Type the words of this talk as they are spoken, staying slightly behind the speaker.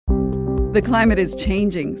The climate is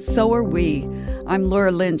changing, so are we. I'm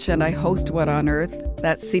Laura Lynch, and I host What on Earth?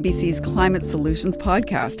 That's CBC's Climate Solutions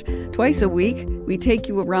podcast. Twice a week, we take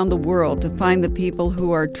you around the world to find the people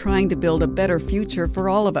who are trying to build a better future for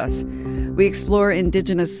all of us. We explore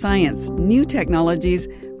Indigenous science, new technologies.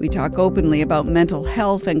 We talk openly about mental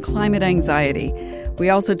health and climate anxiety. We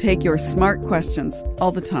also take your smart questions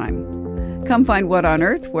all the time. Come find What on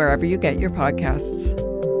Earth wherever you get your podcasts.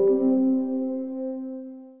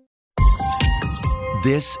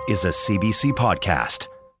 This is a CBC podcast.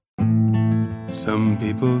 Some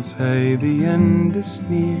people say the end is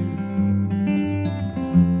near.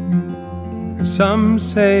 Some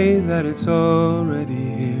say that it's already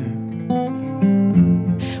here.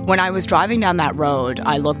 When I was driving down that road,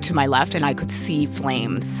 I looked to my left and I could see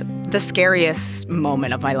flames. The scariest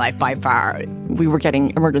moment of my life by far. We were getting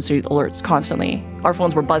emergency alerts constantly. Our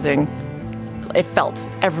phones were buzzing. It felt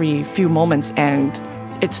every few moments, and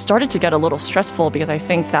it started to get a little stressful because I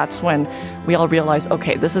think that's when we all realized,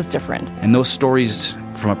 okay, this is different. And those stories,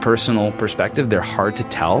 from a personal perspective, they're hard to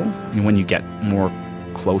tell. And when you get more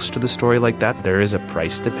close to the story like that, there is a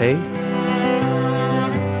price to pay.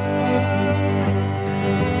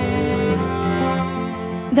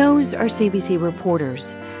 Those are CBC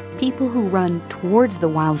reporters, people who run towards the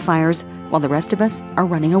wildfires while the rest of us are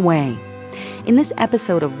running away. In this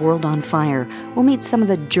episode of World on Fire, we'll meet some of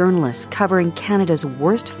the journalists covering Canada's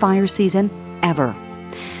worst fire season ever.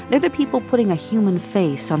 They're the people putting a human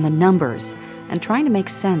face on the numbers and trying to make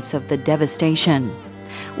sense of the devastation.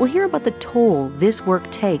 We'll hear about the toll this work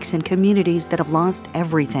takes in communities that have lost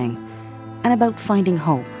everything, and about finding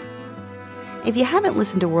hope. If you haven't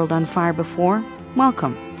listened to World on Fire before,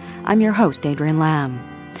 welcome. I'm your host, Adrienne Lamb.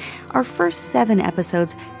 Our first 7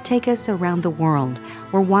 episodes take us around the world,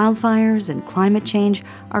 where wildfires and climate change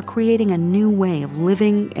are creating a new way of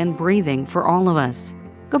living and breathing for all of us.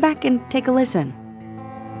 Go back and take a listen.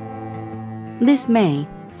 This May,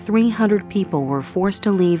 300 people were forced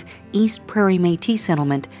to leave East Prairie Métis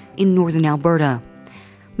settlement in northern Alberta.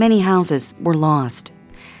 Many houses were lost.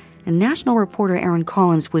 And national reporter Aaron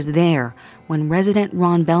Collins was there when resident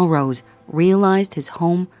Ron Belrose realized his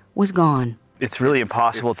home was gone. It's really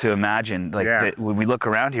impossible to imagine. That when we look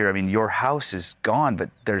around here, I mean, your house is gone,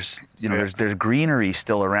 but there's greenery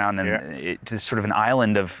still around, and it's sort of an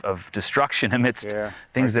island of destruction amidst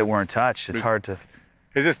things that weren't touched. It's hard to.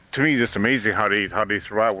 It's just, to me, just amazing how they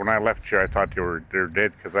survived. When I left here, I thought they're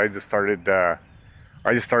dead, because I just started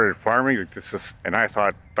farming like this and I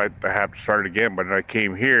thought I had to start again. But I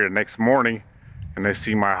came here the next morning, and I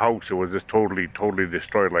see my house. It was just totally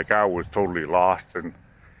destroyed. Like I was totally lost. And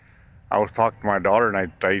I was talking to my daughter,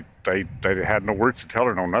 and I had no words to tell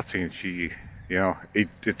her, no nothing. And she,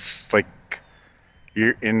 it's like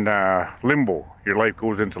you're in limbo. Your life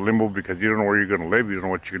goes into limbo because you don't know where you're going to live. You don't know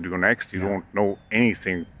what you're going to do next. You don't know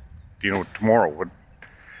anything, tomorrow.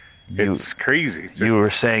 It's crazy. You were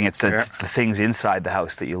saying it's the things inside the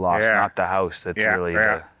house that you lost, not the house. That's really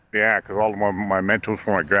because all of my mentors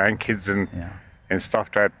for my grandkids and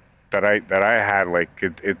stuff that I had, like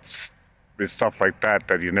it's stuff like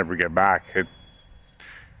that you never get back.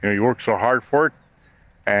 You work so hard for it,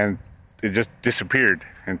 and it just disappeared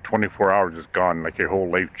in 24 hours. It's gone. Like your whole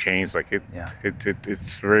life changed. Like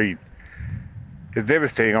it's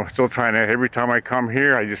devastating. I'm still trying to. Every time I come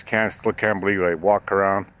here, I just still can't believe it. I walk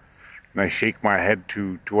around and I shake my head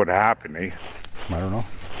to what happened. I don't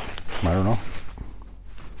know.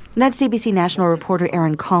 That's CBC national reporter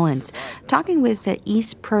Aaron Collins talking with the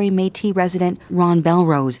East Prairie Métis resident Ron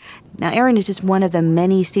Belrose. Now, Aaron is just one of the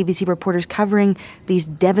many CBC reporters covering these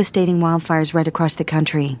devastating wildfires right across the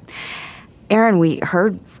country. Aaron, we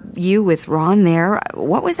heard you with Ron there.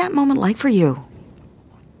 What was that moment like for you?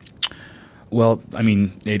 Well, I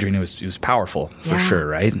mean, Adrienne, it was powerful for sure,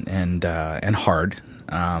 right? And hard.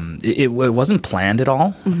 It wasn't planned at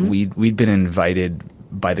all. Mm-hmm. We'd been invited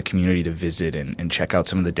by the community to visit and check out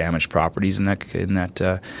some of the damaged properties in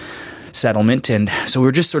that settlement. And so we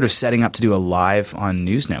were just sort of setting up to do a live on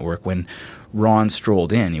News Network when Ron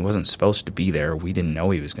strolled in. He wasn't supposed to be there. We didn't know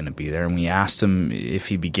he was going to be there. And we asked him if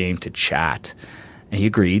he'd be game to chat. And he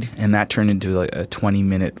agreed. And that turned into like a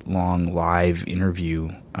 20-minute long live interview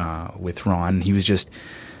with Ron. He was just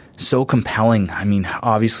so compelling. I mean,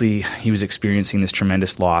 obviously he was experiencing this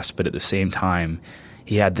tremendous loss, but at the same time,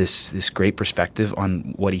 he had this great perspective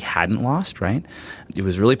on what he hadn't lost, right? It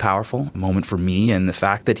was really powerful, a moment for me, and the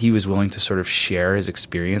fact that he was willing to sort of share his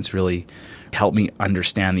experience really helped me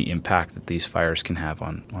understand the impact that these fires can have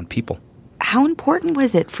on people. How important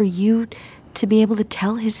was it for you to be able to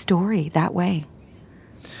tell his story that way?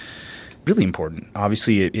 really important.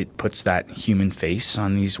 Obviously, it puts that human face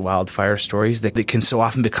on these wildfire stories that can so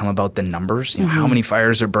often become about the numbers. You know, how many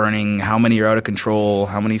fires are burning, how many are out of control,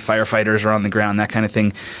 how many firefighters are on the ground, that kind of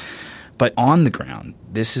thing. But on the ground,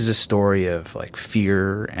 this is a story of like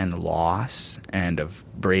fear and loss and of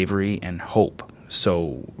bravery and hope.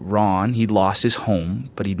 So Ron, he'd lost his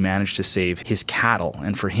home, but he'd managed to save his cattle.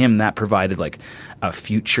 And for him, that provided like a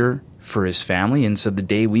future for his family. And so the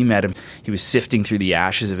day we met him, he was sifting through the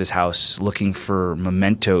ashes of his house looking for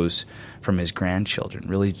mementos from his grandchildren.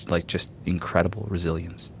 Really like just incredible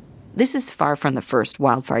resilience. This is far from the first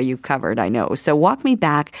wildfire you've covered, I know. So walk me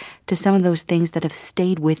back to some of those things that have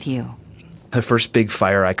stayed with you. The first big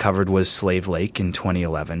fire I covered was Slave Lake in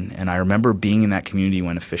 2011, and I remember being in that community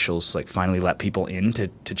when officials like finally let people in to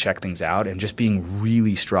check things out, and just being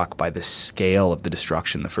really struck by the scale of the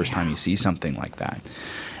destruction the first time you see something like that.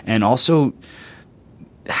 And also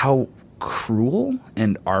how cruel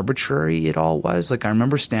and arbitrary it all was. Like I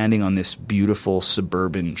remember standing on this beautiful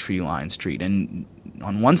suburban tree-lined street, and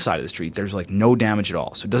on one side of the street there's like no damage at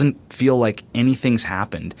all, so it doesn't feel like anything's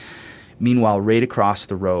happened. Meanwhile, right across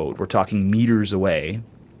the road, we're talking meters away,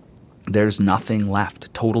 there's nothing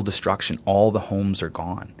left. Total destruction. All the homes are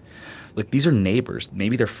gone. Like these are neighbors.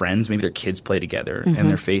 Maybe they're friends. Maybe their kids play together. And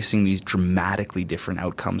they're facing these dramatically different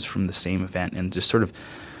outcomes from the same event. And just sort of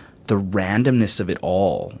the randomness of it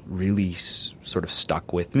all really sort of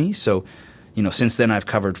stuck with me. So, you know, since then I've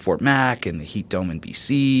covered Fort Mac and the Heat Dome in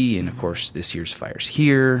BC, and of course this year's fires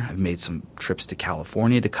here. I've made some trips to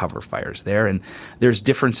California to cover fires there, and there's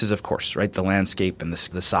differences, of course, right? The landscape and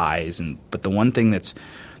the size, but the one thing that's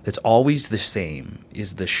always the same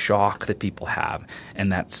is the shock that people have,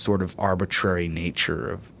 and that sort of arbitrary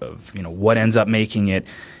nature of you know what ends up making it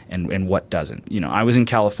and what doesn't. You know, I was in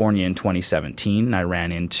California in 2017, and I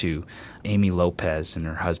ran into Amy Lopez and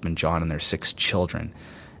her husband John and their 6 children.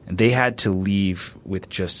 They had to leave with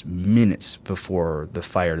just minutes before the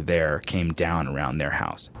fire there came down around their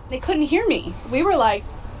house. They couldn't hear me. We were like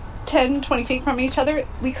 10, 20 feet from each other.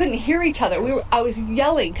 We couldn't hear each other. I was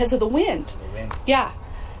yelling because of the wind. Yeah.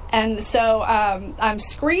 And so I'm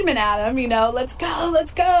screaming at them, you know, let's go,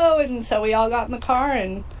 let's go. And so we all got in the car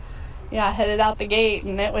and, headed out the gate.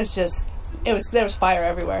 And there was fire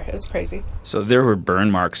everywhere. It was crazy. So there were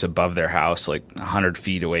burn marks above their house, like 100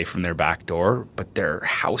 feet away from their back door, but their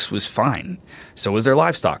house was fine. So was their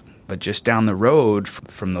livestock. But just down the road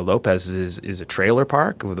from the Lopez's is a trailer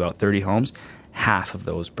park with about 30 homes. Half of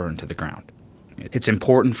those burned to the ground. It's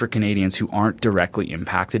important for Canadians who aren't directly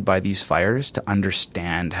impacted by these fires to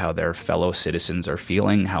understand how their fellow citizens are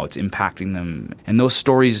feeling, how it's impacting them. And those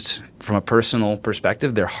stories, from a personal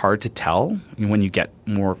perspective, they're hard to tell. When you get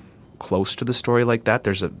more close to the story like that,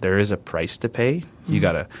 there is a price to pay. You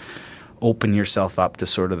got to open yourself up to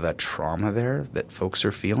sort of that trauma there that folks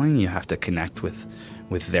are feeling. You have to connect with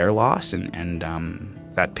their loss, and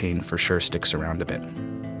that pain for sure sticks around a bit.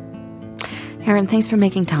 Aaron, thanks for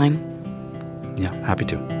making time. Yeah, happy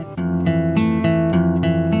to.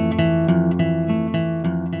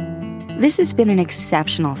 This has been an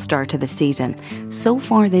exceptional start to the season. So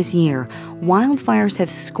far this year, wildfires have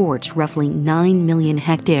scorched roughly 9 million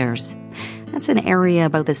hectares. That's an area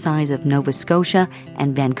about the size of Nova Scotia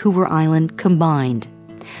and Vancouver Island combined.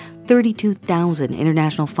 32,000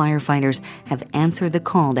 international firefighters have answered the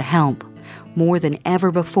call to help, more than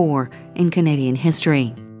ever before in Canadian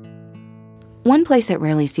history. One place that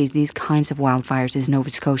rarely sees these kinds of wildfires is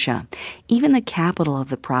Nova Scotia. Even the capital of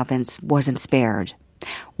the province wasn't spared.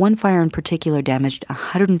 One fire in particular damaged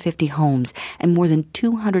 150 homes and more than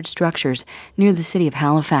 200 structures near the city of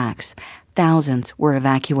Halifax. Thousands were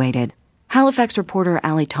evacuated. Halifax reporter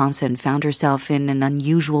Ali Thompson found herself in an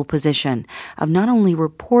unusual position of not only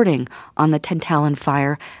reporting on the Tantallon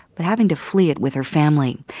fire, but having to flee it with her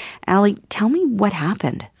family. Ali, tell me what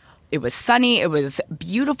happened. It was sunny. It was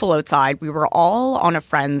beautiful outside. We were all on a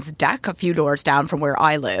friend's deck a few doors down from where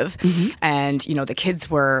I live. And, you know, the kids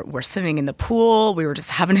were swimming in the pool. We were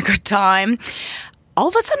just having a good time. All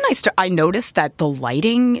of a sudden, I noticed that the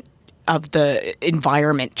lighting of the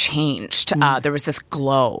environment changed. There was this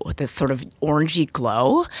glow, this sort of orangey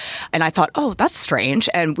glow. And I thought, oh, that's strange.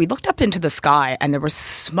 And we looked up into the sky and there was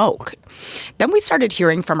smoke. Then we started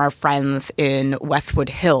hearing from our friends in Westwood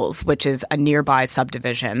Hills, which is a nearby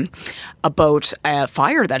subdivision, about a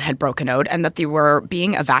fire that had broken out and that they were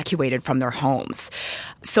being evacuated from their homes.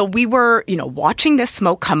 So we were, watching this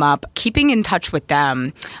smoke come up, keeping in touch with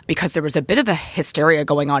them because there was a bit of a hysteria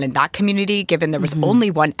going on in that community, given there was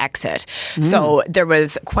only one exit. So there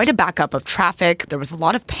was quite a backup of traffic. There was a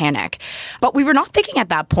lot of panic. But we were not thinking at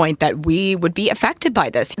that point that we would be affected by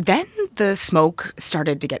this. Then the smoke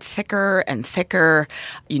started to get thicker and thicker.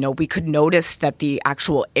 We could notice that the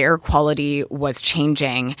actual air quality was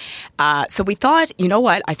changing. So we thought, you know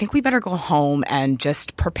what, I think we better go home and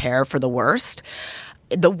just prepare for the worst.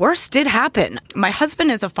 The worst did happen. My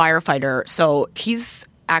husband is a firefighter, so he's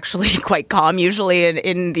actually quite calm usually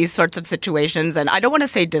in these sorts of situations. And I don't want to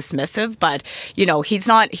say dismissive, but,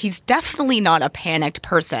 he's definitely not a panicked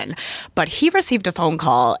person. But he received a phone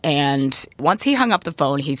call, and once he hung up the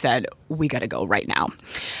phone, he said, we got to go right now.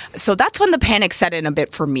 So that's when the panic set in a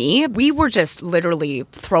bit for me. We were just literally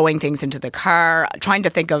throwing things into the car, trying to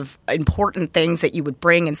think of important things that you would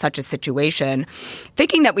bring in such a situation,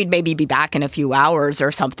 thinking that we'd maybe be back in a few hours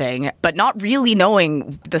or something, but not really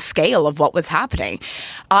knowing the scale of what was happening.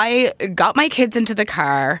 I got my kids into the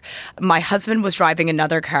car. My husband was driving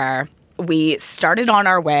another car. We started on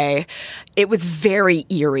our way. It was very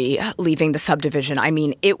eerie leaving the subdivision. I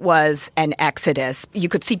mean, it was an exodus. You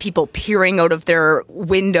could see people peering out of their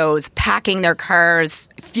windows, packing their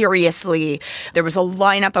cars furiously. There was a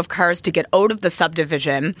lineup of cars to get out of the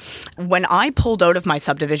subdivision. When I pulled out of my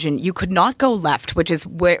subdivision, you could not go left, which is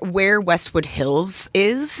where Westwood Hills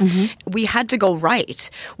is. Mm-hmm. We had to go right,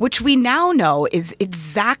 which we now know is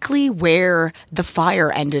exactly where the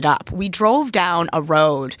fire ended up. We drove down a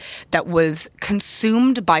road that was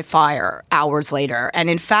consumed by fire hours later. And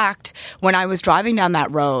in fact, when I was driving down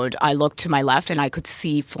that road, I looked to my left and I could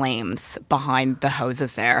see flames behind the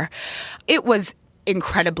houses there. It was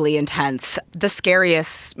incredibly intense. The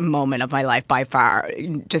scariest moment of my life by far,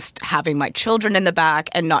 just having my children in the back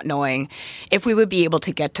and not knowing if we would be able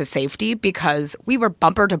to get to safety because we were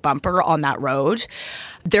bumper to bumper on that road.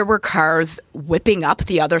 There were cars whipping up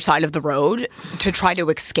the other side of the road to try to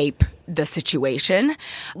escape the situation.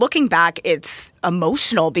 Looking back, it's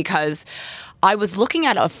emotional because I was looking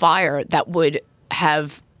at a fire that would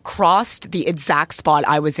have crossed the exact spot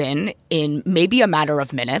I was in maybe a matter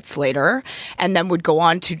of minutes later, and then would go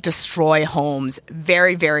on to destroy homes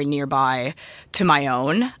very, very nearby to my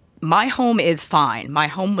own. My home is fine. My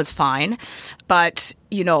home was fine. But,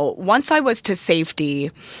 once I was to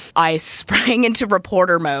safety, I sprang into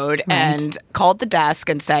reporter mode and called the desk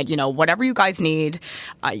and said, whatever you guys need,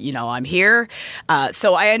 I'm here.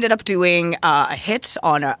 So I ended up doing a hit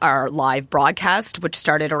on our live broadcast, which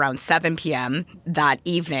started around 7 p.m. that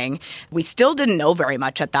evening. We still didn't know very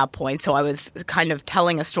much at that point. So I was kind of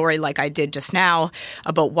telling a story like I did just now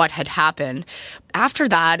about what had happened. After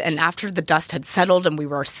that, and after the dust had settled and we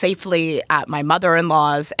were safely at my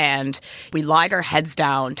mother-in-law's and we lied our heads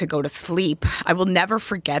down to go to sleep, I will never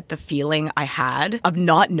forget the feeling I had of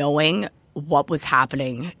not knowing what was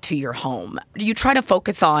happening to your home. You try to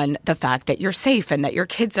focus on the fact that you're safe and that your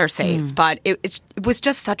kids are safe, but it was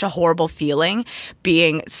just such a horrible feeling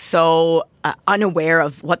being so unaware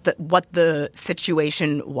of what the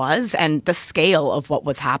situation was and the scale of what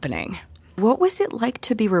was happening. What was it like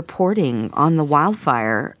to be reporting on the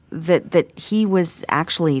wildfire that he was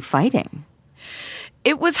actually fighting?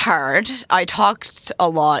 It was hard. I talked a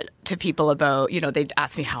lot to people about, they'd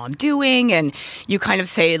ask me how I'm doing, and you kind of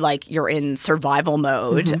say, like, you're in survival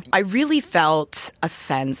mode. Mm-hmm. I really felt a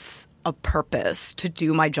sense of purpose to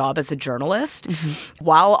do my job as a journalist. Mm-hmm.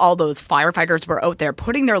 While all those firefighters were out there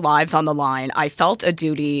putting their lives on the line, I felt a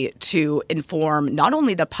duty to inform not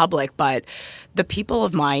only the public, but the people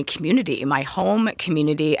of my community, my home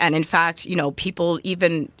community, and in fact, people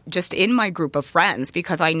even just in my group of friends,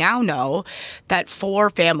 because I now know that 4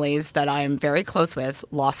 families that I am very close with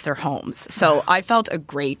lost their homes. So I felt a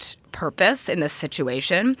great purpose in this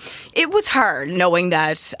situation. It was hard knowing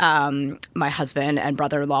that my husband and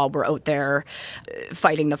brother-in-law were out there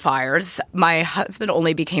fighting the fires. My husband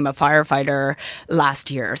only became a firefighter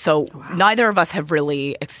last year, so neither of us have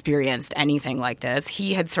really experienced anything like this.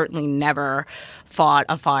 He had certainly never fought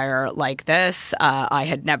a fire like this. I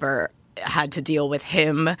had never had to deal with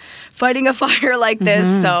him fighting a fire like this.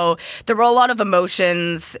 Mm-hmm. So there were a lot of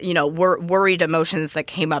emotions, worried emotions that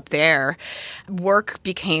came up there. Work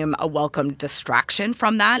became a welcome distraction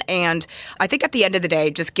from that. And I think at the end of the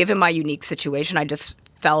day, just given my unique situation, I just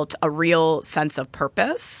felt a real sense of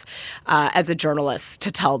purpose as a journalist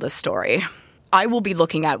to tell this story. I will be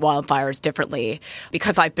looking at wildfires differently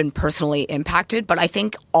because I've been personally impacted, but I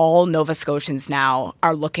think all Nova Scotians now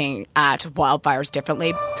are looking at wildfires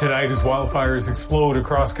differently. Tonight, as wildfires explode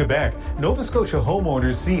across Quebec, Nova Scotia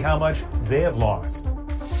homeowners see how much they have lost.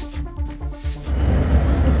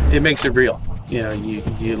 It makes it real.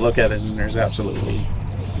 You look at it and there's absolutely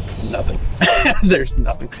nothing. There's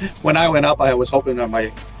nothing. When I went up, I was hoping that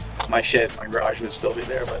my shed, my garage would still be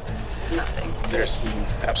there, but nothing. There's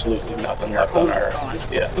absolutely nothing left on our,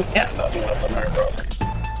 nothing left on our property.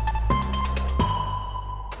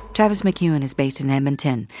 Travis McEwen is based in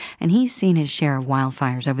Edmonton, and he's seen his share of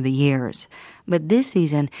wildfires over the years. But this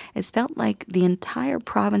season, it's felt like the entire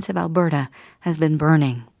province of Alberta has been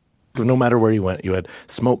burning. No matter where you went, you had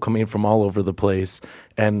smoke coming from all over the place,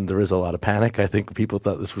 and there was a lot of panic. I think people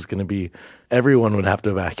thought this was going to be, everyone would have to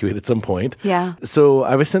evacuate at some point. Yeah. So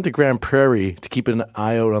I was sent to Grand Prairie to keep an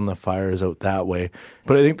eye out on the fires out that way.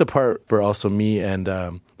 But I think the part for also me and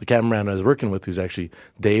the cameraman I was working with, who's actually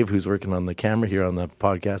Dave, who's working on the camera here on the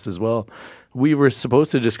podcast as well, we were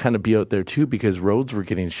supposed to just kind of be out there too because roads were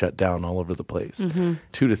getting shut down all over the place.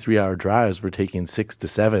 2 to 3 hour drives were taking 6 to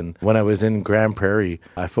 7. When I was in Grand Prairie,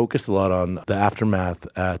 I focused a lot on the aftermath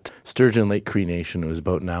at Sturgeon Lake Cree Nation. It was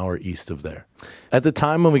about an hour east of there. At the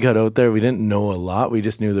time when we got out there, we didn't know a lot. We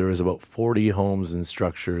just knew there was about 40 homes and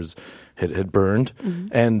structures had burned.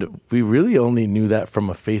 And we really only knew that from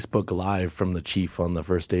a Facebook Live from the chief on the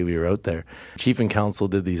first day we were out there. Chief and council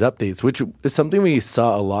did these updates, which is something we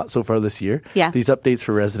saw a lot so far this year. Yeah. These updates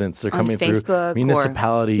for residents, they're coming Facebook through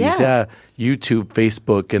municipalities, YouTube,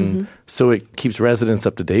 Facebook. And so it keeps residents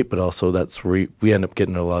up to date, but also that's where we end up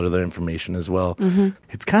getting a lot of their information as well.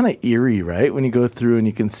 It's kind of eerie, right? When you go through and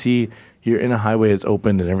you can see you're in a highway that's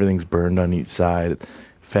opened and everything's burned on each side.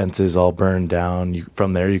 Fences all burned down.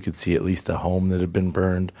 From there, you could see at least a home that had been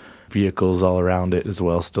burned. Vehicles all around it as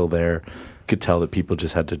well, still there. You could tell that people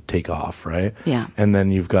just had to take off, right? Yeah. And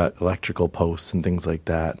then you've got electrical posts and things like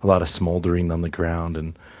that. A lot of smoldering on the ground,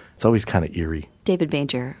 and it's always kind of eerie. David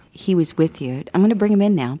Banger, he was with you. I'm going to bring him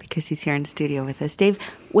in now because he's here in the studio with us. Dave,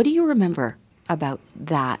 what do you remember about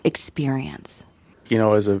that experience? You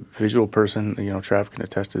know, as a visual person, you know, Trav can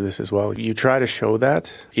attest to this as well. You try to show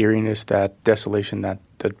that eeriness, that desolation, that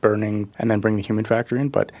burning, and then bring the human factor in,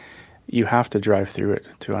 but you have to drive through it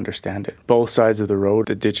to understand it. Both sides of the road,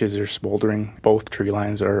 the ditches are smoldering, both tree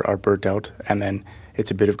lines are burnt out, and then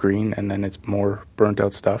it's a bit of green, and then it's more burnt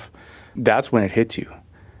out stuff. That's when it hits you.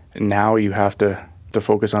 And now you have to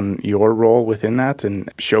focus on your role within that and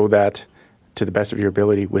show that to the best of your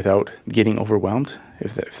ability without getting overwhelmed,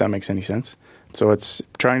 if that makes any sense. So it's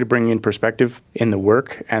trying to bring in perspective in the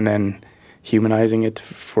work and then humanizing it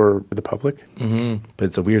for the public. But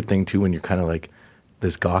it's a weird thing, too, when you're kind of like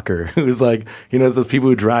this gawker who's like, you know, those people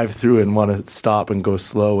who drive through and want to stop and go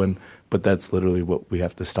slow, but that's literally what we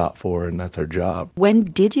have to stop for, and that's our job. When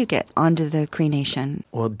did you get onto the Cree Nation?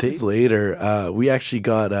 Well, days later, we actually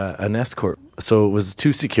got an escort. So it was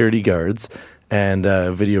 2 security guards and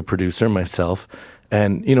a video producer, myself.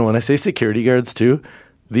 And, you know, when I say security guards, too,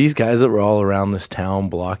 these guys that were all around this town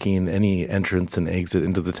blocking any entrance and exit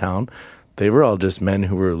into the town, they were all just men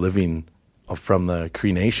who were living from the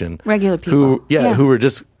Cree Nation. Regular people. Who were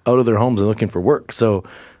just out of their homes and looking for work. So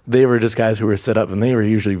they were just guys who were set up, and they were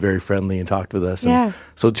usually very friendly and talked with us. And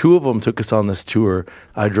so 2 of them took us on this tour.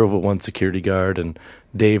 I drove with one security guard, and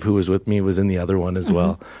Dave, who was with me, was in the other one as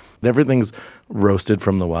well. And everything's roasted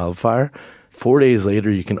from the wildfire. 4 days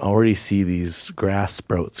later, you can already see these grass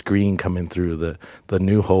sprouts green coming through, the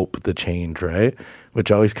new hope, the change, right?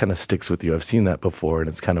 Which always kind of sticks with you. I've seen that before, and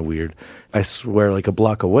it's kind of weird. I swear, like a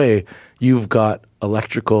block away, you've got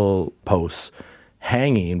electrical posts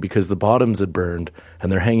hanging because the bottoms had burned,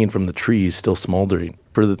 and they're hanging from the trees, still smoldering.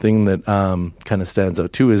 For the thing that kind of stands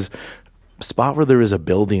out, too, is spot where there was a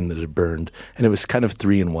building that had burned, and it was kind of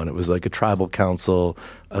 3 in 1. It was like a tribal council,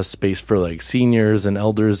 a space for like seniors and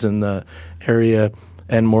elders in the area,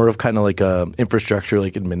 and more of kind of like a infrastructure,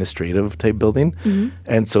 like administrative type building.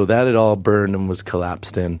 And so that had all burned and was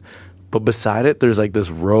collapsed in. But beside it, there's like this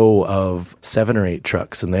row of 7 or 8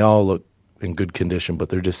 trucks, and they all look in good condition, but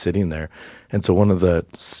they're just sitting there. And so one of the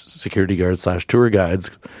security guards / tour guides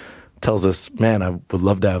tells us, man, I would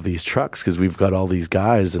love to have these trucks because we've got all these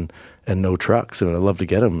guys and no trucks, and I'd love to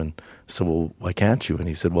get them. And so, well, why can't you? And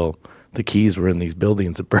he said, well, the keys were in these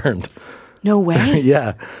buildings that burned. No way.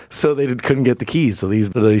 Yeah. So they couldn't get the keys. So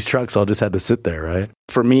these trucks all just had to sit there, right?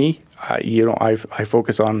 For me, I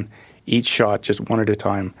focus on each shot just one at a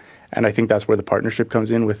time. And I think that's where the partnership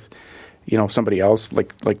comes in with, you know, somebody else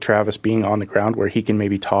like Travis being on the ground where he can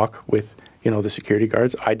maybe talk with, you know, the security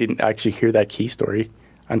guards. I didn't actually hear that key story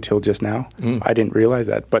until just now. I didn't realize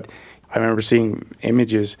that. But I remember seeing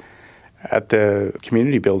images at the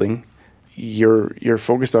community building. You're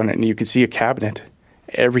focused on it, and you can see a cabinet.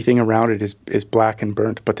 Everything around it is black and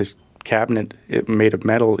burnt, but this cabinet made of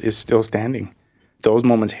metal is still standing. Those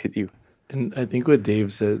moments hit you. And I think what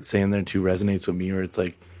Dave's saying there too resonates with me, where it's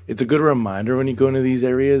like, it's a good reminder when you go into these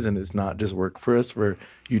areas, and it's not just work for us, where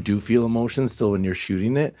you do feel emotions still when you're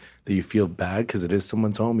shooting it, that you feel bad because it is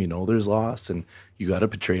someone's home. You know there's loss, and you got to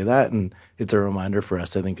portray that. And it's a reminder for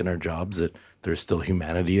us, I think, in our jobs that there's still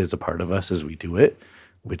humanity as a part of us as we do it.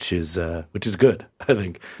 which is good. I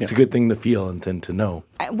think it's a good thing to feel and to know.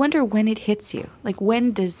 I wonder when it hits you. Like,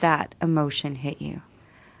 when does that emotion hit you?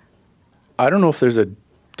 I don't know if there's a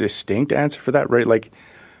distinct answer for that, right? Like,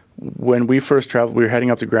 when we first traveled, we were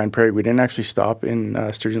heading up to Grand Prairie. We didn't actually stop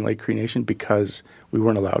in Sturgeon Lake Cree Nation because we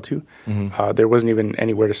weren't allowed to. Mm-hmm. There wasn't even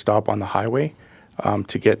anywhere to stop on the highway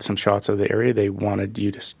to get some shots of the area. They wanted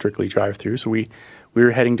you to strictly drive through. So we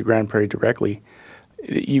were heading to Grand Prairie directly.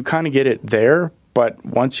 You kind of get it there, but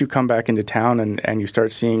once you come back into town and you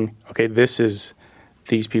start seeing, okay, this is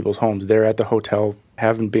these people's homes. They're at the hotel,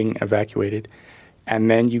 haven't been evacuated.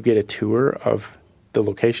 And then you get a tour of the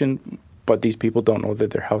location, but these people don't know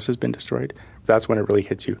that their house has been destroyed. That's when it really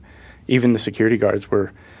hits you. Even the security guards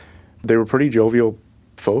were pretty jovial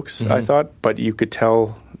folks, I thought, but you could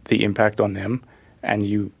tell the impact on them, and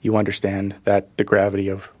you understand that the gravity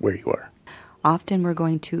of where you are. Often we're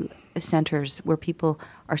going to centers where people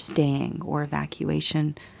are staying, or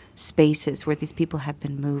evacuation spaces where these people have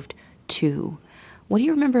been moved to. What do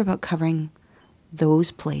you remember about covering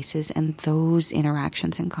those places and those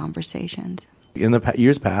interactions and conversations? In the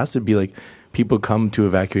years past, it'd be like people come to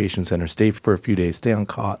evacuation centers, stay for a few days, stay on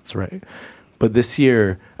cots, right? But this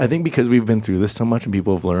year, I think because we've been through this so much and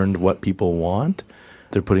people have learned what people want,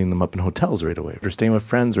 they're putting them up in hotels right away. They're staying with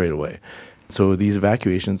friends right away. So these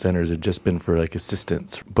evacuation centers have just been for like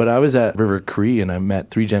assistance. But I was at River Cree and I met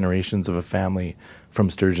 3 generations of a family from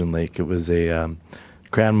Sturgeon Lake. It was a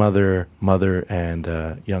grandmother, mother, and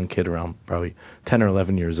a young kid around probably 10 or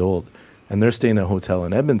 11 years old. And they're staying at a hotel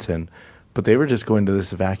in Edmonton, but they were just going to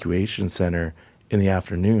this evacuation center in the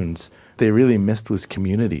afternoons. They really missed was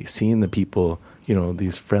community, seeing the people,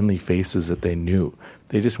 these friendly faces that they knew.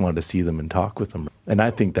 They just wanted to see them and talk with them. And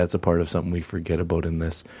I think that's a part of something we forget about in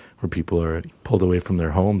this, where people are pulled away from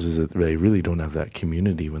their homes, is that they really don't have that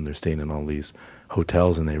community when they're staying in all these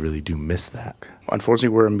hotels, and they really do miss that. Unfortunately,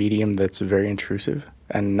 we're a medium that's very intrusive.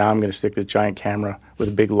 And now I'm going to stick this giant camera with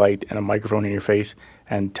a big light and a microphone in your face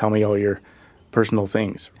and tell me all your personal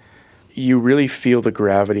things. You really feel the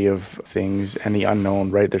gravity of things and the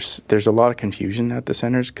unknown, right? There's a lot of confusion at the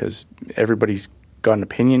centers because everybody's got an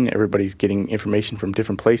opinion, everybody's getting information from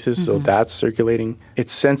different places, so that's circulating.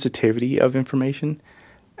 It's sensitivity of information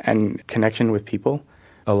and connection with people.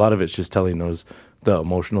 A lot of it's just telling the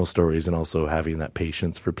emotional stories and also having that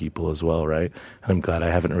patience for people as well, right? And I'm glad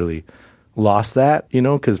I haven't really lost that,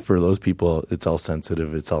 because for those people, it's all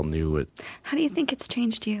sensitive, it's all new. How do you think it's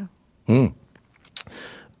changed you?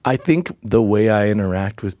 I think the way I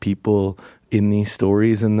interact with people in these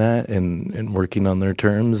stories and that, and working on their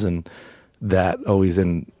terms, and that always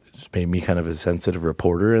just made me kind of a sensitive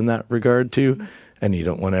reporter in that regard too. And you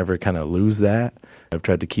don't want to ever kind of lose that. I've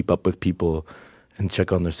tried to keep up with people and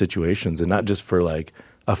check on their situations, and not just for like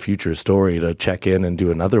a future story to check in and do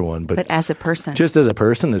another one, but as a person. Just as a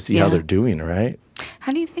person to see how they're doing, right?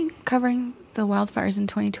 How do you think covering the wildfires in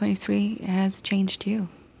 2023 has changed you?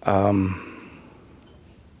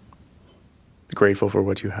 Grateful for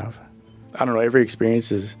what you have. I don't know, every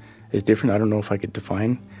experience is different. I don't know if I could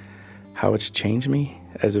define how it's changed me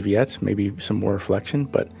as of yet. Maybe some more reflection,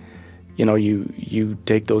 but you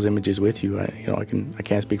take those images with you. I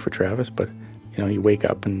can't speak for Travis, but you wake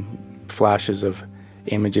up and flashes of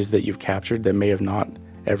images that you've captured that may have not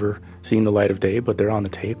ever seen the light of day, but they're on the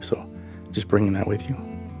tape. So just bringing that with you.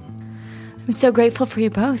 I'm so grateful for you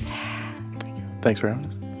both. Thanks for having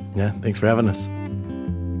us. Yeah, thanks for having us.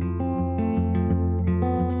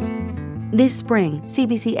 This spring,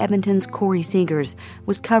 CBC Edmonton's Corey Seegers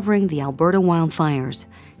was covering the Alberta wildfires,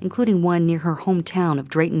 including one near her hometown of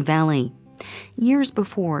Drayton Valley. Years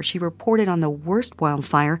before, she reported on the worst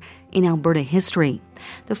wildfire in Alberta history.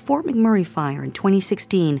 The Fort McMurray fire in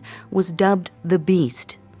 2016 was dubbed the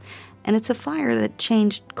Beast, and it's a fire that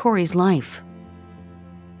changed Corey's life.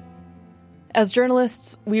 As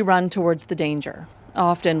journalists, we run towards the danger,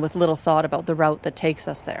 often with little thought about the route that takes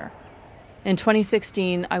us there. In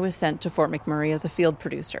 2016, I was sent to Fort McMurray as a field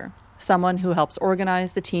producer, someone who helps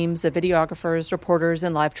organize the teams of videographers, reporters,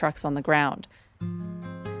 and live trucks on the ground.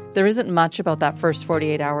 There isn't much about that first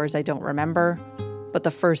 48 hours I don't remember, but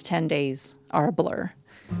the first 10 days are a blur.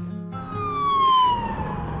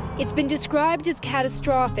 It's been described as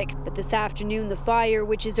catastrophic, but this afternoon the fire,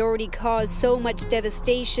 which has already caused so much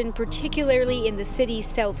devastation, particularly in the city's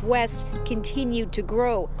southwest, continued to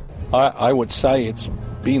grow. I would say it's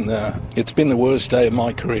been the worst day of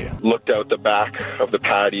my career. Looked out the back of the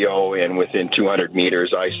patio, and within 200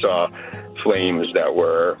 meters I saw flames that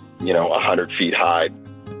were, 100 feet high.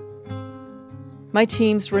 My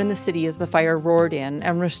teams were in the city as the fire roared in,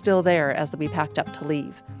 and were still there as we packed up to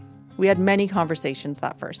leave. We had many conversations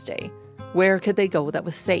that first day. Where could they go that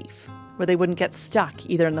was safe? where they wouldn't get stuck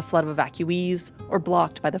either in the flood of evacuees or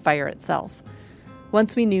blocked by the fire itself.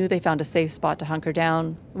 Once we knew they found a safe spot to hunker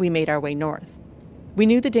down, we made our way north. We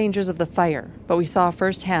knew the dangers of the fire, but we saw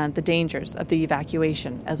firsthand the dangers of the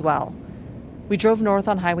evacuation as well. We drove north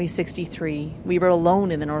on Highway 63. We were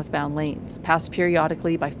alone in the northbound lanes, passed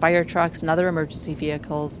periodically by fire trucks and other emergency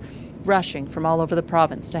vehicles, rushing from all over the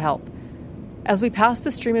province to help. As we passed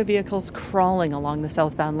the stream of vehicles crawling along the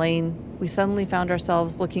southbound lane, we suddenly found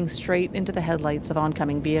ourselves looking straight into the headlights of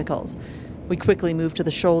oncoming vehicles. We quickly moved to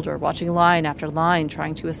the shoulder, watching line after line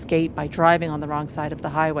trying to escape by driving on the wrong side of the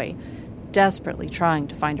highway, desperately trying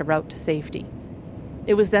to find a route to safety.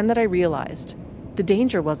 It was then that I realized the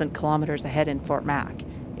danger wasn't kilometers ahead in Fort Mac.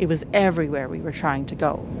 It was everywhere we were trying to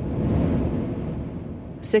go.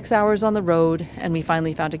 6 hours on the road, and we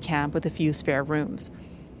finally found a camp with a few spare rooms.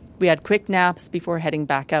 We had quick naps before heading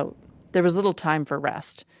back out. There was little time for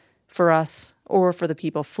rest, for us or for the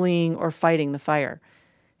people fleeing or fighting the fire.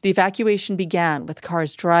 The evacuation began with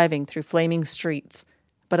cars driving through flaming streets,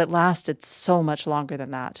 but it lasted so much longer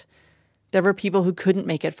than that. There were people who couldn't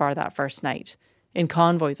make it far that first night, in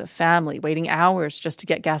convoys of family waiting hours just to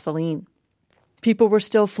get gasoline. People were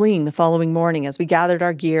still fleeing the following morning as we gathered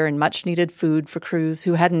our gear and much-needed food for crews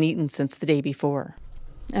who hadn't eaten since the day before.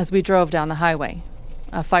 As we drove down the highway,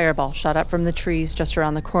 a fireball shot up from the trees just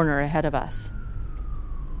around the corner ahead of us.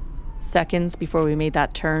 Seconds before we made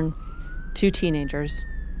that turn, 2 teenagers,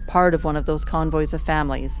 part of one of those convoys of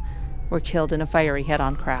families, were killed in a fiery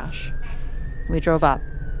head-on crash. We drove up,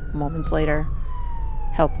 moments later,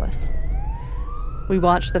 helpless. We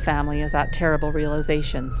watched the family as that terrible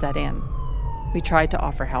realization set in. We tried to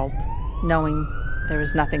offer help, knowing there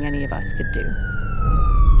was nothing any of us could do.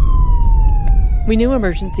 We knew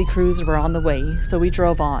emergency crews were on the way, so we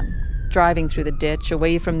drove on, driving through the ditch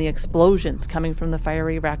away from the explosions coming from the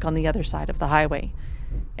fiery wreck on the other side of the highway.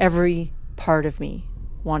 Every part of me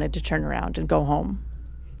wanted to turn around and go home.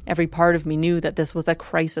 Every part of me knew that this was a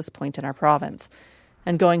crisis point in our province,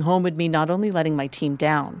 and going home would mean not only letting my team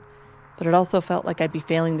down, but it also felt like I'd be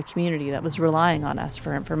failing the community that was relying on us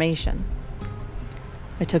for information.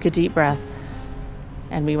 I took a deep breath,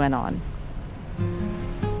 and we went on.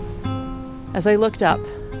 As I looked up,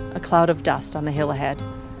 a cloud of dust on the hill ahead.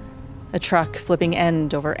 A truck flipping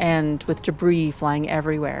end over end with debris flying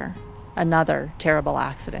everywhere. Another terrible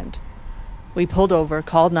accident. We pulled over,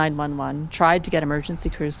 called 911, tried to get emergency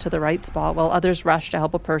crews to the right spot while others rushed to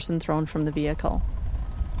help a person thrown from the vehicle.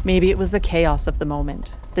 Maybe it was the chaos of the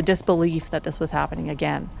moment, the disbelief that this was happening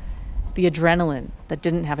again, the adrenaline that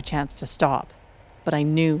didn't have a chance to stop. But I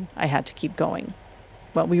knew I had to keep going.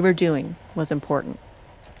 What we were doing was important.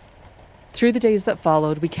 Through the days that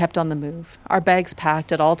followed, we kept on the move, our bags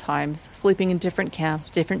packed at all times, sleeping in different camps,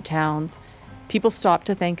 different towns. People stopped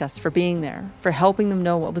to thank us for being there, for helping them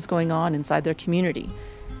know what was going on inside their community.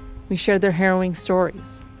 We shared their harrowing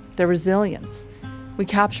stories, their resilience. We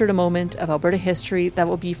captured a moment of Alberta history that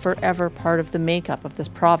will be forever part of the makeup of this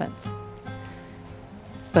province.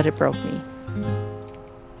 But it broke me.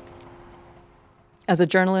 As a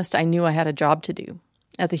journalist, I knew I had a job to do.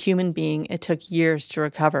 As a human being, it took years to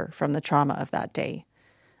recover from the trauma of that day.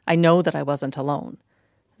 I know that I wasn't alone.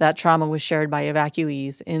 That trauma was shared by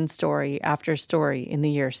evacuees in story after story in the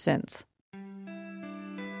years since.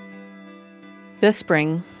 This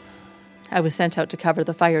spring, I was sent out to cover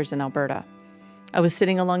the fires in Alberta. I was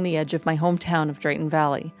sitting along the edge of my hometown of Drayton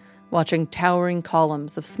Valley, watching towering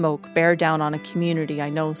columns of smoke bear down on a community I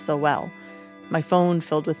know so well. My phone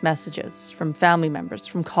filled with messages from family members,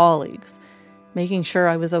 from colleagues, making sure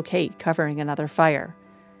I was okay covering another fire.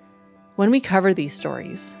 When we cover these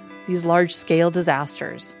stories, these large-scale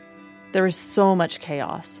disasters, there is so much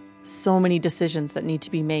chaos, so many decisions that need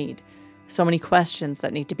to be made, so many questions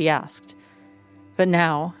that need to be asked. But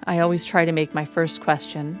now, I always try to make my first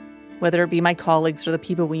question, whether it be my colleagues or the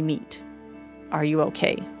people we meet, are you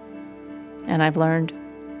okay? And I've learned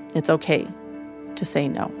it's okay to say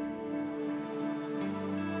no.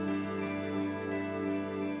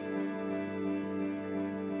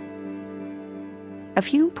 A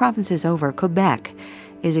few provinces over, Quebec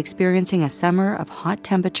is experiencing a summer of hot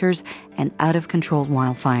temperatures and out-of-control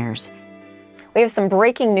wildfires. We have some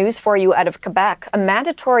breaking news for you out of Quebec. A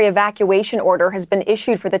mandatory evacuation order has been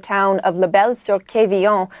issued for the town of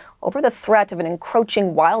Lebel-sur-Quévillon over the threat of an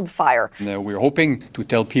encroaching wildfire. We're hoping to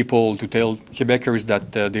tell Quebecers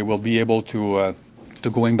that they will be able to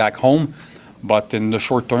going back home, but in the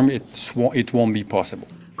short term, it won't be possible.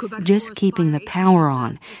 Just keeping the power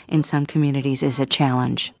on in some communities is a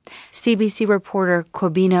challenge. CBC reporter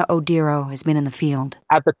Kobina Odiro has been in the field.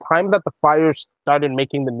 At the time that the fires started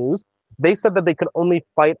making the news, they said that they could only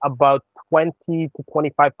fight about 20 to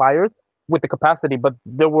 25 fires with the capacity, but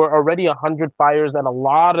there were already 100 fires and a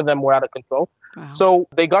lot of them were out of control. Wow. So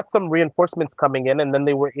they got some reinforcements coming in, and then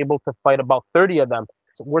they were able to fight about 30 of them.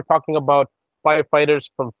 So we're talking about firefighters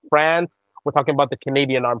from France. We're talking about the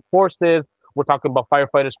Canadian Armed Forces. We're talking about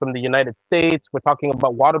firefighters from the United States. We're talking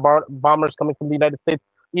about water bombers coming from the United States.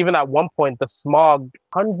 Even at one point, the smog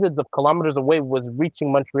hundreds of kilometers away was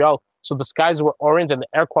reaching Montreal. So the skies were orange and the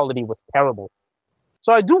air quality was terrible.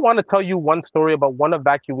 So I do want to tell you one story about one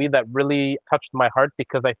evacuee that really touched my heart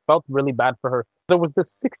because I felt really bad for her. There was this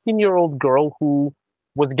 16-year-old girl who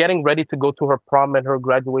was getting ready to go to her prom and her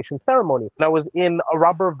graduation ceremony. And I was in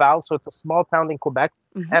Roberval, so it's a small town in Quebec.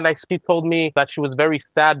 Mm-hmm. And she told me that she was very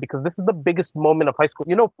sad because this is the biggest moment of high school.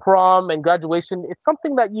 You know, prom and graduation, it's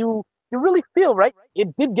something that you really feel, right?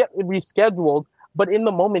 It did get rescheduled, but in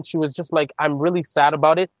the moment, she was just like, I'm really sad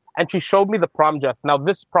about it. And she showed me the prom dress. Now,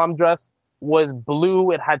 this prom dress was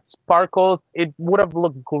blue. It had sparkles. It would have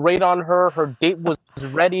looked great on her. Her date was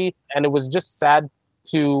ready. And it was just sad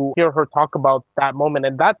to hear her talk about that moment.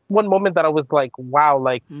 And that one moment that I was like, wow,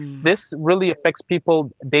 like this really affects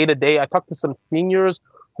people day to day. I talked to some seniors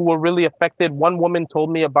who were really affected. One woman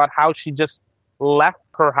told me about how she just left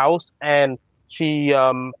her house and she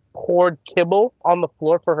poured kibble on the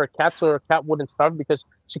floor for her cat so her cat wouldn't starve because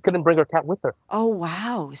she couldn't bring her cat with her. Oh,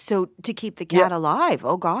 wow. So to keep the cat alive.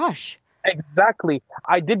 Oh, gosh. Exactly.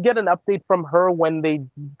 I did get an update from her when they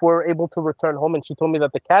were able to return home, and she told me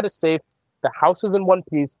that the cat is safe. The house is in one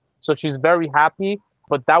piece, so she's very happy.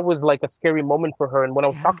 But that was like a scary moment for her. And when I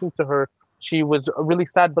was talking to her, she was really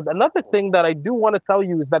sad. But another thing that I do want to tell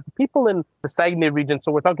you is that the people in the Saguenay region,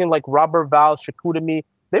 so we're talking like Roberval, Chicoutimi,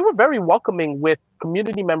 they were very welcoming with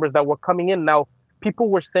community members that were coming in. Now, people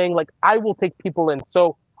were saying like, I will take people in.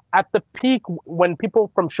 So at the peak, when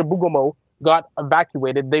people from Chibougamau got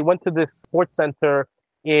evacuated, they went to this sports center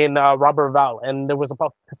in Roberval, and there was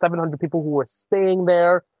about 700 people who were staying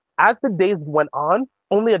there. As the days went on,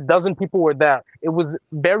 only a dozen people were there. It was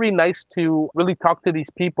very nice to really talk to these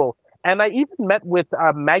people. And I even met with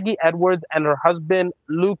Maggie Edwards and her husband,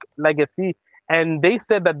 Luc Legacy, and they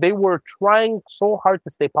said that they were trying so hard to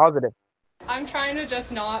stay positive. I'm trying to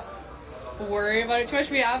just not worry about it too much.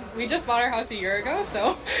 We just bought our house a year ago,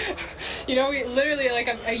 so we literally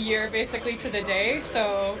like a year basically to the day,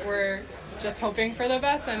 so we're just hoping for the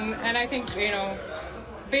best. And I think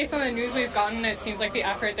based on the news we've gotten, it seems like the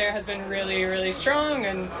effort there has been really, really strong,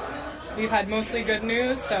 and we've had mostly good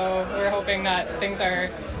news, so we're hoping that things are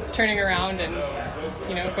turning around and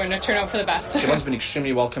going to turn out for the best. Everyone's been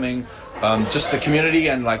extremely welcoming. Just the community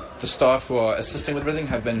and like the staff who are assisting with everything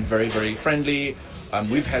have been very, very friendly.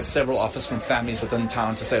 We've had several offers from families within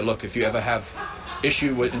town to say, look, if you ever have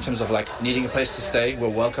issue with, in terms of like needing a place to stay, we're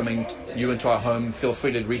welcoming you into our home. Feel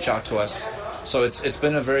free to reach out to us. So it's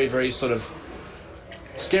been a very, very sort of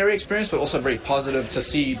scary experience, but also very positive to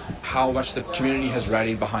see how much the community has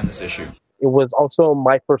rallied behind this issue. It was also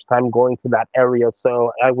my first time going to that area,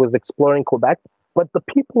 so I was exploring Quebec. But the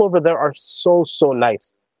people over there are so, so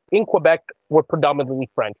nice. In Quebec, we're predominantly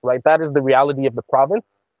French, right? That is the reality of the province.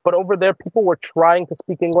 But over there, people were trying to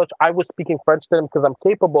speak English. I was speaking French to them because I'm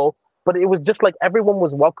capable. But it was just like everyone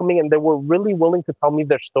was welcoming and they were really willing to tell me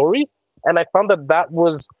their stories. And I found that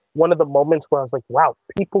was one of the moments where I was like, wow,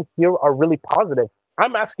 people here are really positive.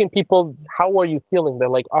 I'm asking people, how are you feeling? They're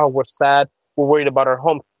like, oh, we're sad. We're worried about our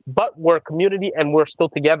home. But we're a community and we're still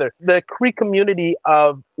together. The Cree community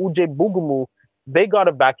of Uje-Bugumu, they got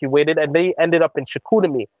evacuated and they ended up in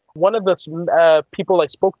Chicoutimi. One of the people I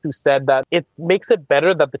spoke to said that it makes it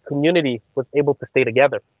better that the community was able to stay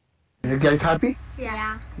together. You guys happy?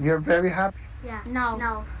 Yeah. You're very happy? Yeah.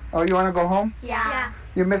 No. Oh, you want to go home? Yeah.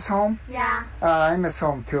 You miss home? Yeah. I miss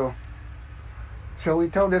home too. Shall we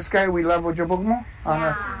tell this guy we love Uje-Bugumu?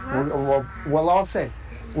 Yeah. We'll all say,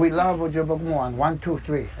 we love Uje-Bugumu on 1, 2,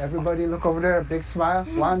 3. Everybody look over there, a big smile.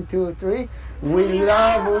 1, 2, 3. We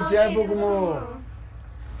love Uje-Bugumu.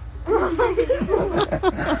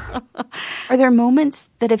 Are there moments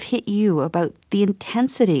that have hit you about the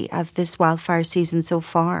intensity of this wildfire season so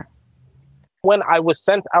far? When I was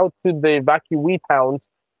sent out to the evacuee towns,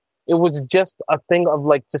 it was just a thing of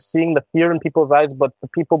like just seeing the fear in people's eyes, but the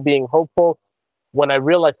people being hopeful. When I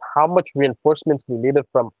realized how much reinforcements we needed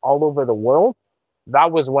from all over the world,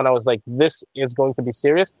 that was when I was like, this is going to be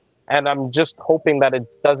serious. And I'm just hoping that it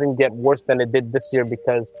doesn't get worse than it did this year,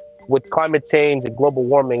 because with climate change and global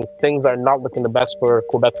warming, things are not looking the best for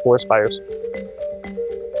Quebec forest fires.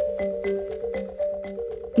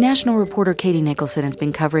 National reporter Katie Nicholson has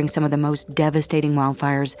been covering some of the most devastating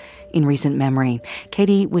wildfires in recent memory.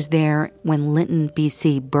 Katie was there when Lytton,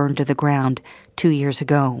 BC burned to the ground 2 years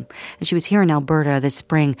ago. And she was here in Alberta this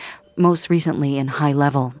spring, most recently in High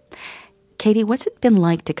Level. Katie, what's it been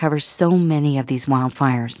like to cover so many of these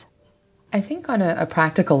wildfires? I think on a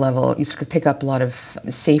practical level, you sort of pick up a lot of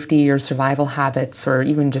safety or survival habits, or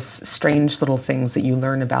even just strange little things that you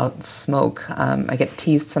learn about smoke. I get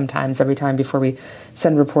teased sometimes every time before we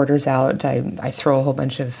send reporters out. I throw a whole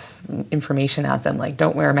bunch of information at them, like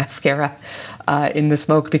don't wear mascara in the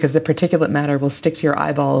smoke because the particulate matter will stick to your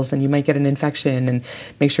eyeballs and you might get an infection, and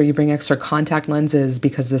make sure you bring extra contact lenses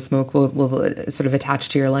because the smoke will sort of attach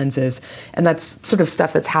to your lenses. And that's sort of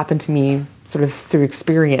stuff that's happened to me sort of through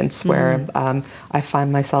experience, where I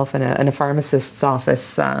find myself in a pharmacist's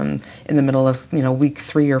office in the middle of week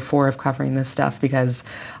 3 or 4 of covering this stuff because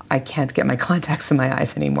I can't get my contacts in my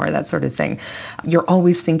eyes anymore, that sort of thing. You're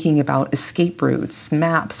always thinking about escape routes,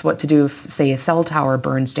 maps, what to do if, say, a cell tower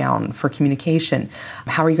burns down for communication.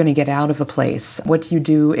 How are you going to get out of a place? What do you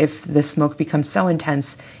do if the smoke becomes so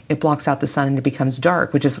intense it blocks out the sun and it becomes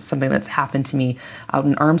dark, which is something that's happened to me out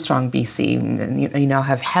in Armstrong, BC. And you now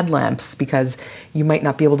have headlamps because you might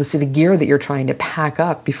not be able to see the gear that you're trying to pack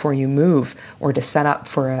up before you move, or to set up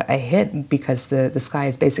for a hit because the sky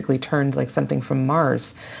is basically turned like something from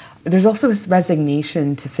Mars. There's also this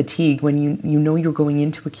resignation to fatigue when you know you're going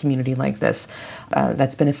into a community like this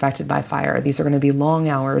that's been affected by fire. These are going to be long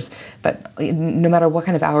hours, but no matter what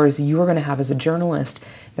kind of hours you are going to have as a journalist,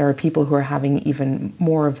 there are people who are having even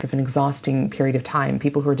more of an exhausting period of time,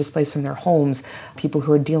 people who are displaced from their homes, people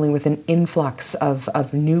who are dealing with an influx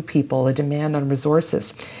of new people, a demand on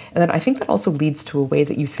resources. And then I think that also leads to a way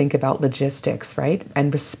that you think about logistics, right?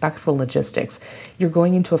 And respectful logistics. You're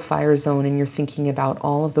going into a fire zone and you're thinking about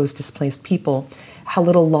all of those displaced people, how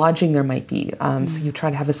little lodging there might be. So you try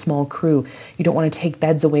to have a small crew. You don't want to take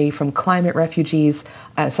beds away from climate refugees,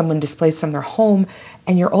 someone displaced from their home.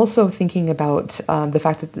 And you're also thinking about the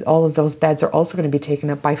fact that all of those beds are also going to be taken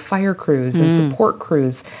up by fire crews and support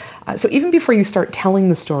crews. So even before you start telling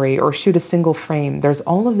the story or shoot a single frame, there's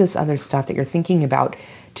all of this other stuff that you're thinking about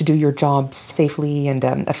to do your job safely and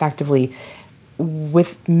effectively,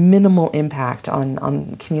 with minimal impact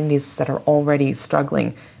on communities that are already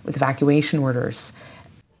struggling with evacuation orders.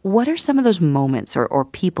 What are some of those moments or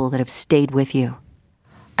people that have stayed with you?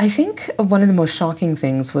 I think one of the most shocking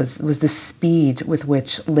things was the speed with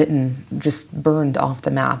which Lytton just burned off the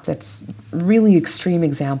map. That's really extreme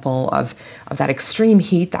example of that extreme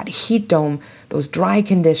heat, that heat dome, those dry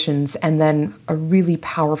conditions, and then a really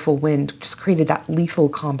powerful wind just created that lethal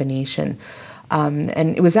combination.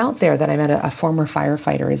 And it was out there that I met a former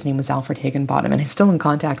firefighter. His name was Alfred Higginbottom, and I'm still in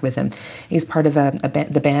contact with him. He's part of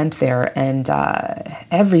the band there, and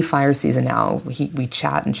every fire season now, we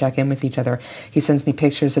chat and check in with each other. He sends me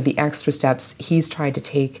pictures of the extra steps he's tried to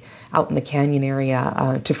take out in the canyon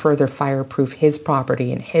area to further fireproof his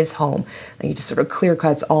property and his home. And he just sort of clear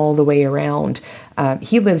cuts all the way around.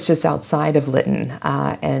 He lives just outside of Lytton,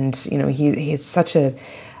 and he has such a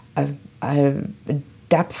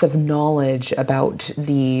depth of knowledge about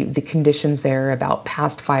the conditions there, about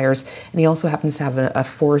past fires, and he also happens to have a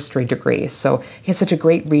forestry degree. So he has such a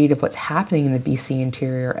great read of what's happening in the BC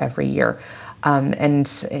interior every year. And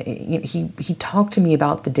he talked to me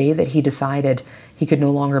about the day that he decided he could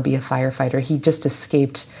no longer be a firefighter. He just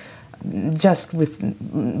escaped just with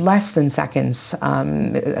less than seconds.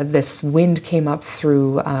 This wind came up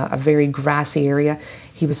through a very grassy area.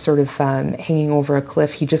 He was sort of hanging over a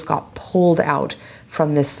cliff. He just got pulled out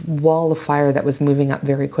from this wall of fire that was moving up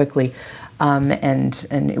very quickly. And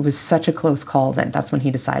it was such a close call that that's when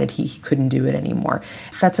he decided he couldn't do it anymore.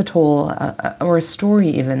 That's a toll or a story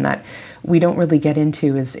even that we don't really get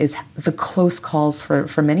into is the close calls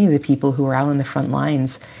for many of the people who are out on the front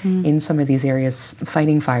lines in some of these areas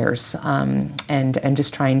fighting fires and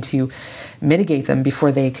just trying to mitigate them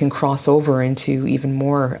before they can cross over into even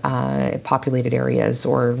more populated areas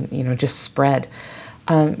or just spread.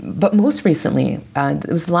 But most recently, it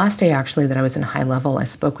was the last day actually that I was in High Level. I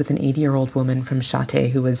spoke with an 80-year-old woman from Châté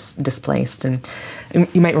who was displaced. And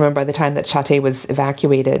you might remember by the time that Châté was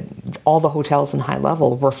evacuated, all the hotels in High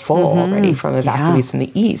Level were full already from evacuees from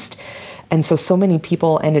the east. And so many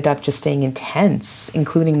people ended up just staying in tents,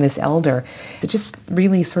 including this elder. It just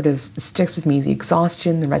really sort of sticks with me, the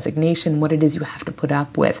exhaustion, the resignation, what it is you have to put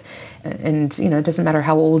up with. And, it doesn't matter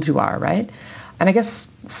how old you are, right? And I guess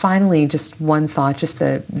finally, just one thought, just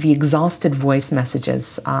the exhausted voice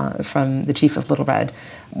messages from the chief of Little Red.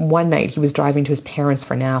 One night he was driving to his parents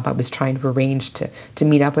for a nap. I was trying to arrange to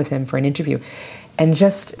meet up with him for an interview. And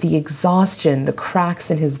just the exhaustion, the cracks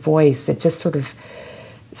in his voice, it just sort of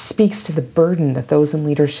speaks to the burden that those in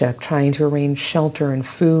leadership trying to arrange shelter and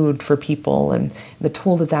food for people and the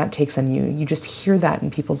toll that that takes on you. You just hear that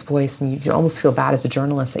in people's voice, and you almost feel bad as a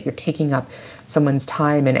journalist that you're taking up someone's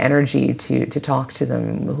time and energy to talk to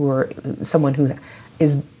them, someone who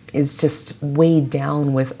is just weighed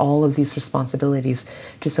down with all of these responsibilities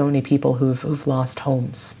to so many people who've lost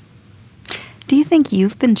homes. Do you think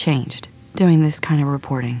you've been changed doing this kind of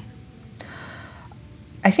reporting?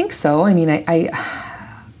 I think so. I mean,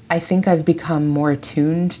 I think I've become more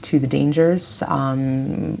attuned to the dangers,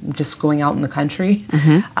 just going out in the country,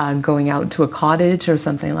 going out to a cottage or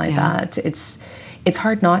something like that. It's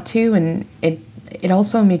hard not to, and it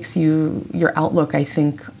also makes your outlook, I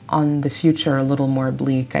think, on the future a little more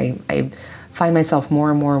bleak. I find myself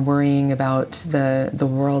more and more worrying about the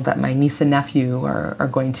world that my niece and nephew are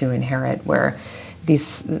going to inherit, where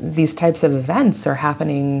these types of events are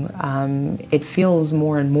happening. It feels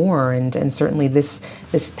more and more, and certainly this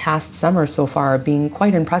past summer so far being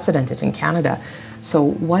quite unprecedented in Canada. So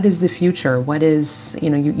what is the future? What is,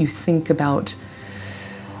 you think about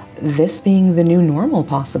this being the new normal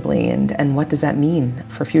possibly, and what does that mean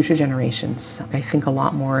for future generations? I think a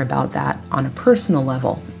lot more about that on a personal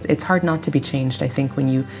level. It's hard not to be changed, I think, when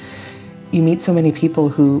you meet so many people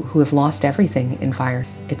who have lost everything in fire.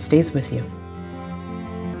 It stays with you.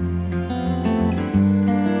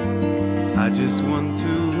 I just want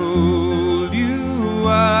to hold you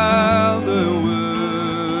while the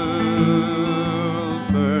world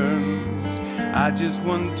burns. I just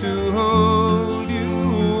want to hold you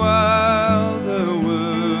while the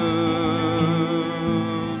world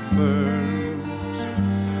burns.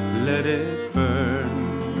 Let it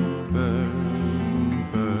burn, burn,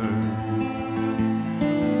 burn.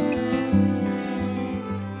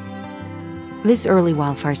 This early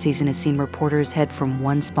wildfire season has seen reporters head from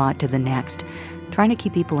one spot to the next, trying to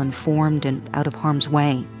keep people informed and out of harm's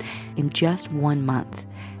way. In just 1 month,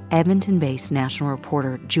 Edmonton-based national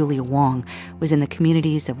reporter Julia Wong was in the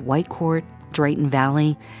communities of Whitecourt, Drayton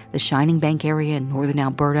Valley, the Shining Bank area in northern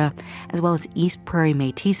Alberta, as well as East Prairie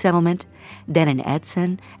Métis Settlement, then in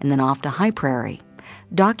Edson, and then off to High Prairie,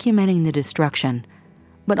 documenting the destruction,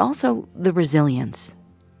 but also the resilience.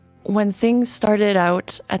 When things started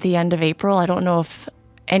out at the end of April, I don't know if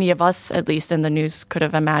any of us, at least in the news, could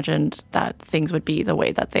have imagined that things would be the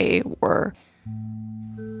way that they were.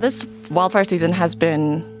 This wildfire season has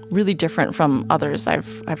been really different from others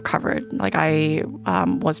I've covered. Like I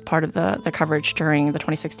was part of the coverage during the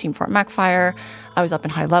 2016 Fort Mac fire. I was up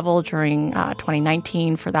in high level during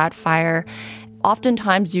 2019 for that fire.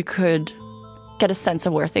 Oftentimes you could get a sense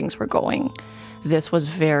of where things were going. This was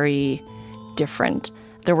very different.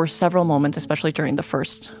 There were several moments, especially during the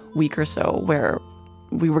first week or so, where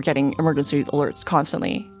we were getting emergency alerts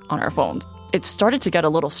constantly on our phones. It started to get a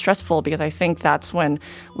little stressful because I think that's when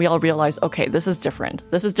we all realized, okay, this is different.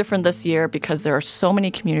 This is different this year because there are so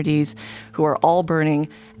many communities who are all burning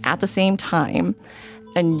at the same time.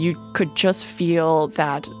 And you could just feel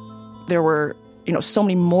that there were, so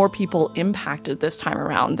many more people impacted this time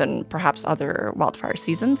around than perhaps other wildfire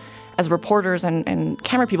seasons. As reporters and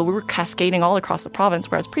camera people, we were cascading all across the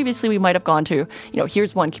province, whereas previously we might have gone to,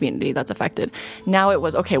 here's one community that's affected. Now it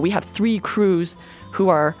was, okay, we have 3 crews who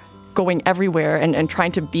are going everywhere and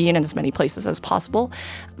trying to be in as many places as possible.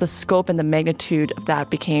 The scope and the magnitude of that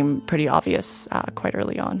became pretty obvious quite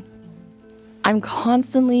early on. I'm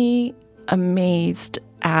constantly amazed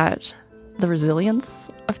at the resilience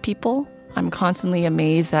of people. I'm constantly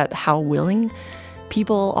amazed at how willing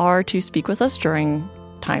people are to speak with us during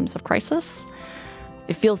times of crisis.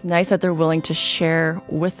 It feels nice that they're willing to share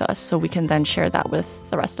with us so we can then share that with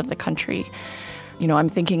the rest of the country. I'm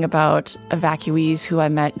thinking about evacuees who I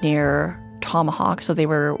met near Tomahawk, so they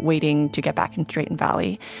were waiting to get back into Drayton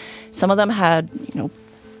Valley. Some of them had,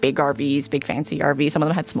 big RVs, big fancy RVs. Some of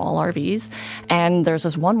them had small RVs. And there's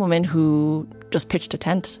this one woman who just pitched a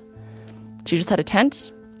tent. She just had a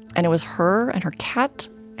tent, and it was her and her cat.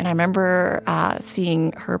 And I remember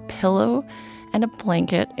seeing her pillow and a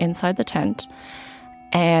blanket inside the tent.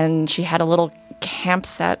 And she had a little camp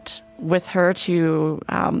set with her to,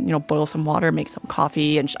 boil some water, make some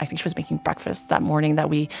coffee. And I think she was making breakfast that morning that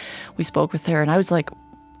we spoke with her. And I was like,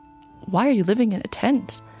 why are you living in a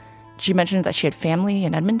tent? She mentioned that she had family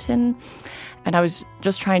in Edmonton. And I was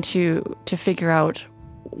just trying to figure out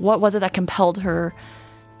what was it that compelled her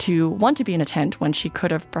to want to be in a tent when she could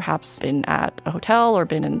have perhaps been at a hotel or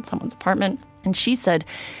been in someone's apartment. And she said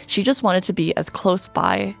she just wanted to be as close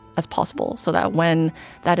by as possible so that when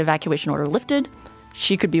that evacuation order lifted,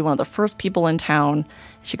 she could be one of the first people in town.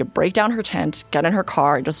 She could break down her tent, get in her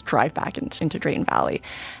car, and just drive back into Drayton Valley.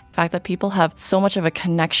 The fact that people have so much of a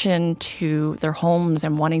connection to their homes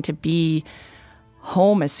and wanting to be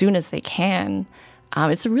home as soon as they can,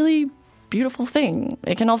 it's a really beautiful thing.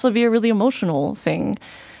 It can also be a really emotional thing.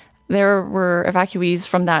 There were evacuees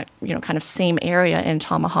from that, kind of same area in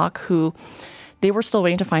Tomahawk who they were still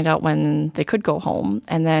waiting to find out when they could go home.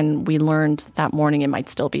 And then we learned that morning it might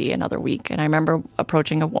still be another week. And I remember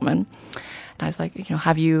approaching a woman and I was like,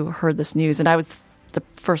 have you heard this news? And I was the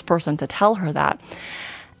first person to tell her that.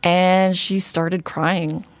 And she started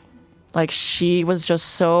crying. Like, she was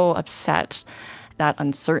just so upset. That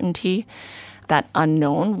uncertainty, that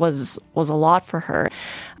unknown was a lot for her.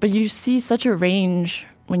 But you see such a range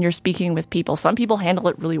when you're speaking with people. Some people handle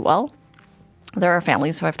it really well. There are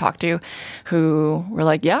families who I've talked to who were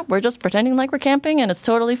like, yeah, we're just pretending like we're camping and it's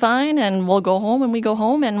totally fine and we'll go home when we go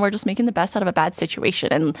home and we're just making the best out of a bad situation.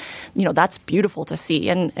 And, that's beautiful to see.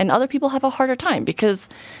 And other people have a harder time because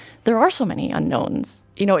there are so many unknowns.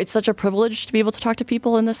 It's such a privilege to be able to talk to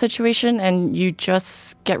people in this situation, and you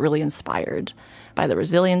just get really inspired by the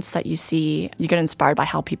resilience that you see. You get inspired by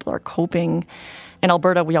how people are coping. In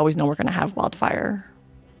Alberta, we always know we're going to have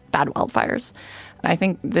bad wildfires. And I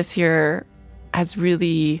think this year has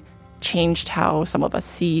really changed how some of us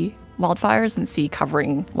see wildfires and see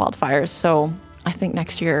covering wildfires. So I think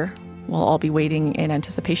next year we'll all be waiting in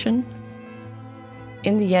anticipation.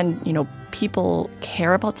 In the end, people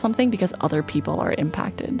care about something because other people are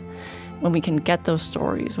impacted. When we can get those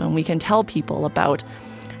stories, when we can tell people about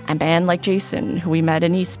a man like Jason, who we met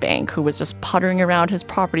in East Bank, who was just puttering around his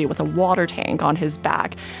property with a water tank on his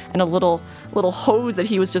back and a little hose that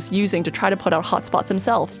he was just using to try to put out hot spots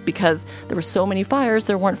himself because there were so many fires,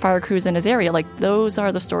 there weren't fire crews in his area. Like, those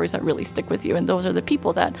are the stories that really stick with you, and those are the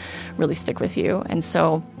people that really stick with you. And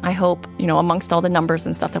so I hope, amongst all the numbers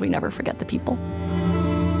and stuff, that we never forget the people.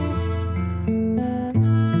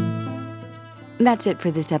 That's it for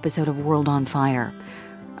this episode of World on Fire.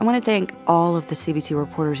 I want to thank all of the CBC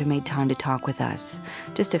reporters who made time to talk with us.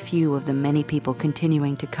 Just a few of the many people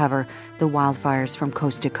continuing to cover the wildfires from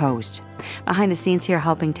coast to coast. Behind the scenes here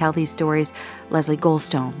helping tell these stories, Leslie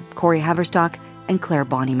Goldstone, Corey Haverstock, and Claire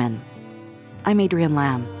Bonnyman. I'm Adrienne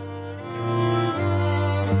Lamb.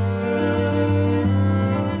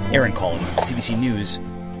 Aaron Collins, CBC News,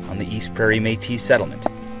 on the East Prairie Métis Settlement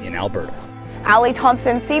in Alberta. Allie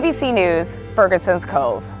Thompson, CBC News, Ferguson's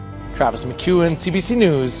Cove. Travis McEwen, CBC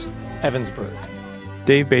News, Evansburg.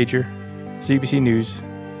 Dave Bajer, CBC News,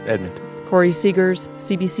 Edmonton. Corey Seegers,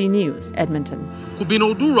 CBC News, Edmonton.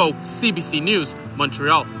 Kubino Duro, CBC News,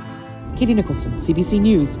 Montreal. Katie Nicholson, CBC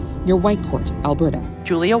News, near Whitecourt, Alberta.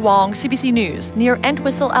 Julia Wong, CBC News, near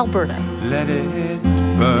Entwistle, Alberta. Let it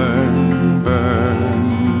burn, burn, burn.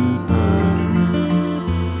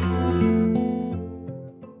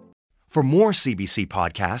 For more CBC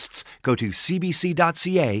podcasts, go to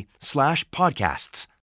cbc.ca/podcasts.